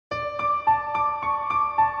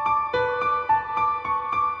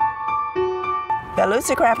The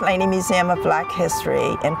Lucy Craft Laney Museum of Black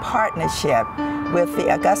History, in partnership with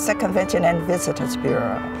the Augusta Convention and Visitors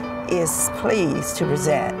Bureau, is pleased to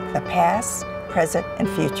present the past, present, and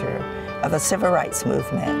future of the civil rights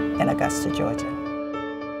movement in Augusta, Georgia.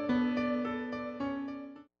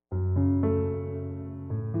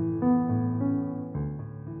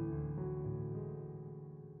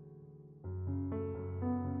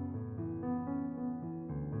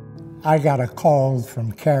 I got a call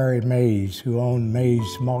from Carrie Mays, who owned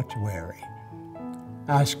Mays Mortuary,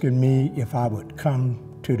 asking me if I would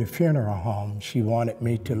come to the funeral home. She wanted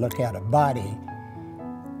me to look at a body.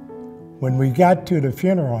 When we got to the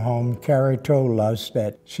funeral home, Carrie told us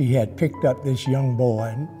that she had picked up this young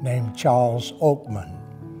boy named Charles Oakman,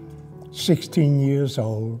 16 years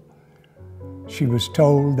old. She was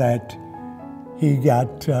told that he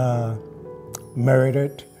got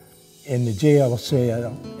murdered in the jail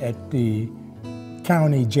cell at the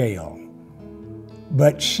county jail.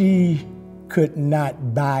 But she could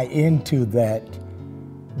not buy into that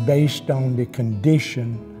based on the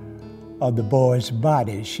condition of the boy's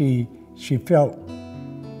body. She felt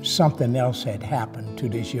something else had happened to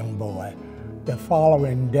this young boy. The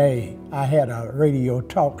following day, I had a radio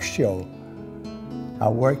talk show. I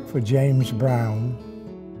worked for James Brown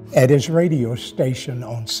at his radio station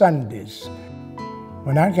on Sundays.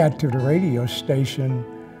 When I got to the radio station,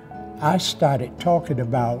 I started talking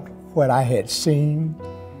about what I had seen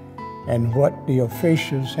and what the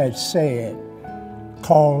officials had said.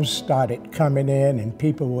 Calls started coming in and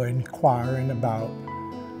people were inquiring about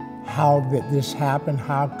how did this happen,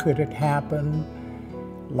 how could it happen?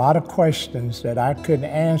 A lot of questions that I couldn't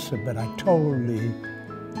answer, but I told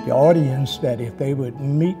the audience that if they would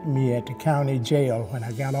meet me at the county jail when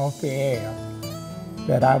I got off the air,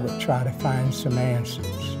 that I would try to find some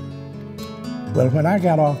answers. Well, when I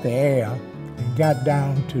got off the air and got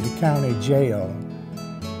down to the county jail,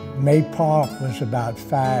 May Park was about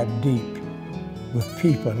 5 deep with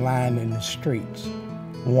people lying in the streets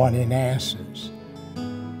wanting answers.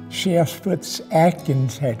 Sheriff Foots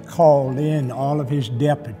Atkins had called in all of his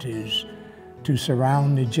deputies to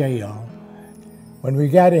surround the jail. When we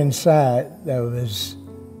got inside, there was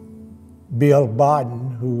Bill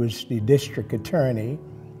Barton, who was the district attorney,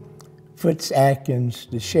 Foots Atkins,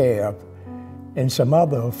 the sheriff, and some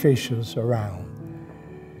other officials around.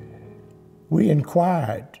 We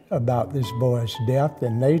inquired about this boy's death,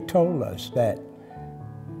 and they told us that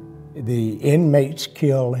the inmates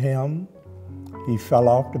killed him. He fell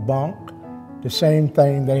off the bunk. The same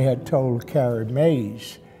thing they had told Carrie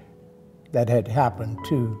Mays that had happened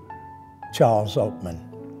to Charles Oakman.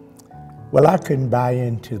 Well, I couldn't buy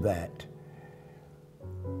into that.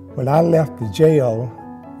 When I left the jail,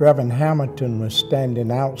 Reverend Hamilton was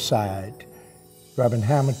standing outside. Reverend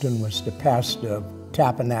Hamilton was the pastor of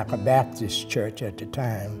Tabernacle Baptist Church at the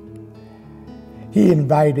time. He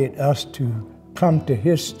invited us to come to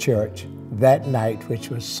his church that night, which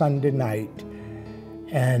was Sunday night,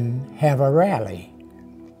 and have a rally.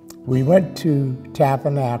 We went to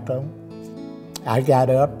Tabernacle. I got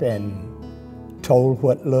up and told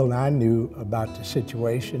what little I knew about the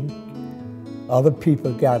situation. Other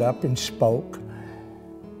people got up and spoke,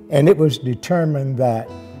 and it was determined that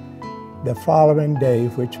the following day,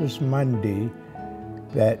 which was Monday,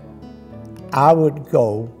 that I would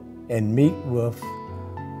go and meet with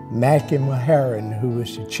Mackie Maharan, who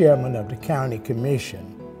was the chairman of the county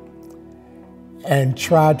commission, and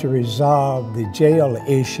try to resolve the jail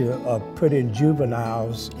issue of putting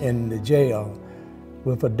juveniles in the jail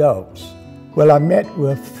with adults. Well, I met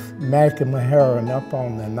with Mackie Maharan up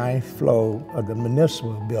on the 9th floor of the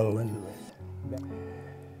municipal building.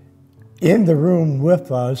 In the room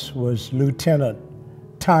with us was Lieutenant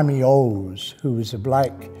Tommy Owes, who was a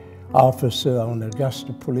black officer on the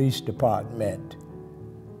Augusta Police Department.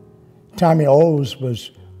 Tommy Owes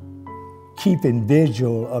was keeping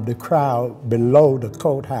vigil of the crowd below the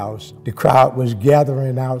courthouse. The crowd was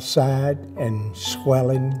gathering outside and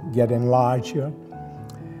swelling, getting larger.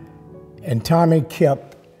 And Tommy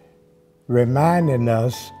kept reminding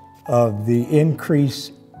us of the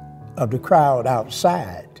increase of the crowd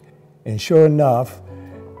outside. And sure enough,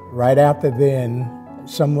 right after then,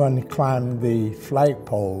 someone climbed the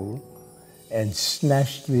flagpole and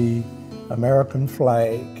snatched the American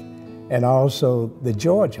flag and also the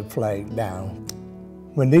Georgia flag down.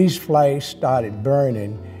 When these flags started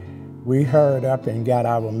burning, we hurried up and got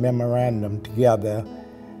our memorandum together,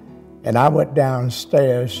 and I went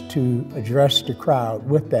downstairs to address the crowd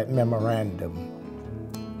with that memorandum.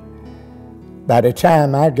 By the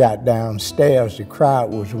time I got downstairs, the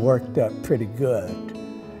crowd was worked up pretty good.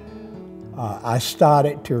 I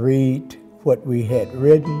started to read what we had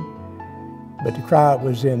written, but the crowd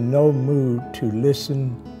was in no mood to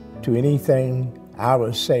listen to anything I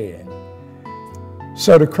was saying.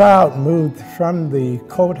 So the crowd moved from the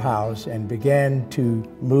courthouse and began to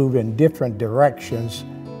move in different directions.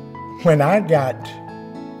 When I got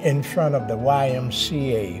in front of the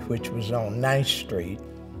YMCA, which was on 9th Street,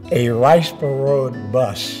 a Riceboro Road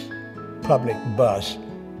bus, public bus,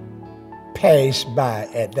 passed by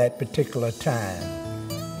at that particular time,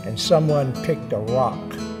 and someone picked a rock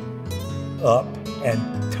up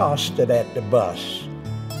and tossed it at the bus.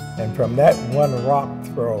 And from that one rock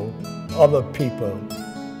throw, other people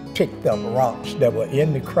picked up rocks that were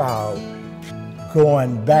in the crowd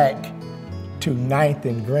going back to 9th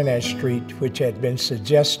and Greenwich Street, which had been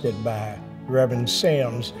suggested by Reverend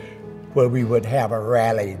Sims, where we would have a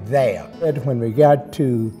rally there. When we got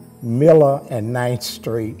to Miller and 9th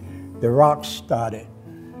Street, the rocks started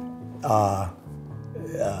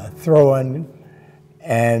throwing,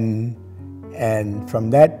 and from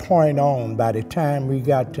that point on, by the time we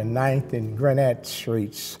got to 9th and Greenwich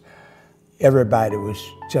Streets, everybody was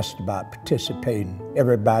just about participating.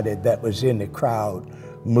 Everybody that was in the crowd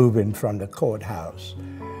moving from the courthouse.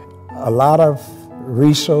 A lot of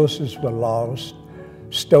resources were lost.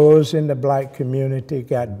 Stores in the black community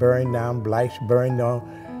got burned down. Blacks burned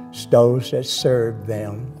down stores that served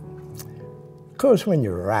them. Of course, when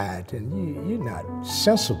you're rioting, you're not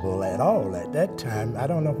sensible at all at that time. I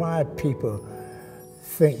don't know why people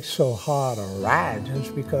think so hard of rioters,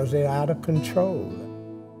 because they're out of control.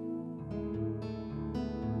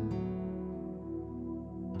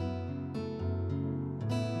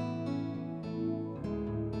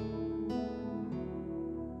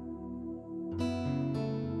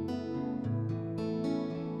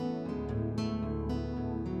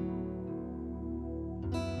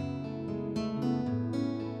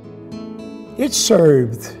 It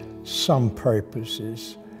served some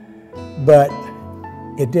purposes, but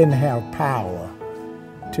it didn't have power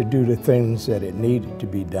to do the things that it needed to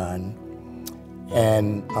be done.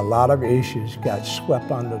 And a lot of issues got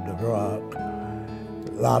swept under the rug.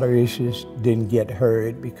 A lot of issues didn't get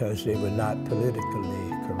heard because they were not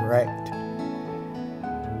politically correct.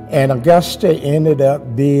 And Augusta ended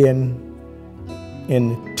up being,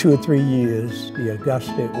 in 2 or 3 years, the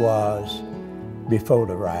Augusta it was before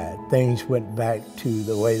the riot. Things went back to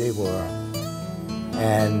the way they were,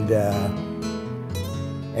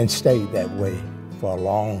 and stayed that way for a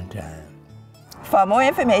long time. For more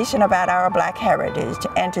information about our Black heritage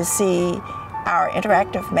and to see our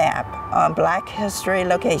interactive map on Black history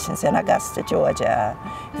locations in Augusta, Georgia,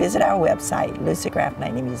 visit our website,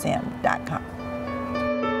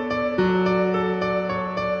 LucyGraffLaneyMuseum.com.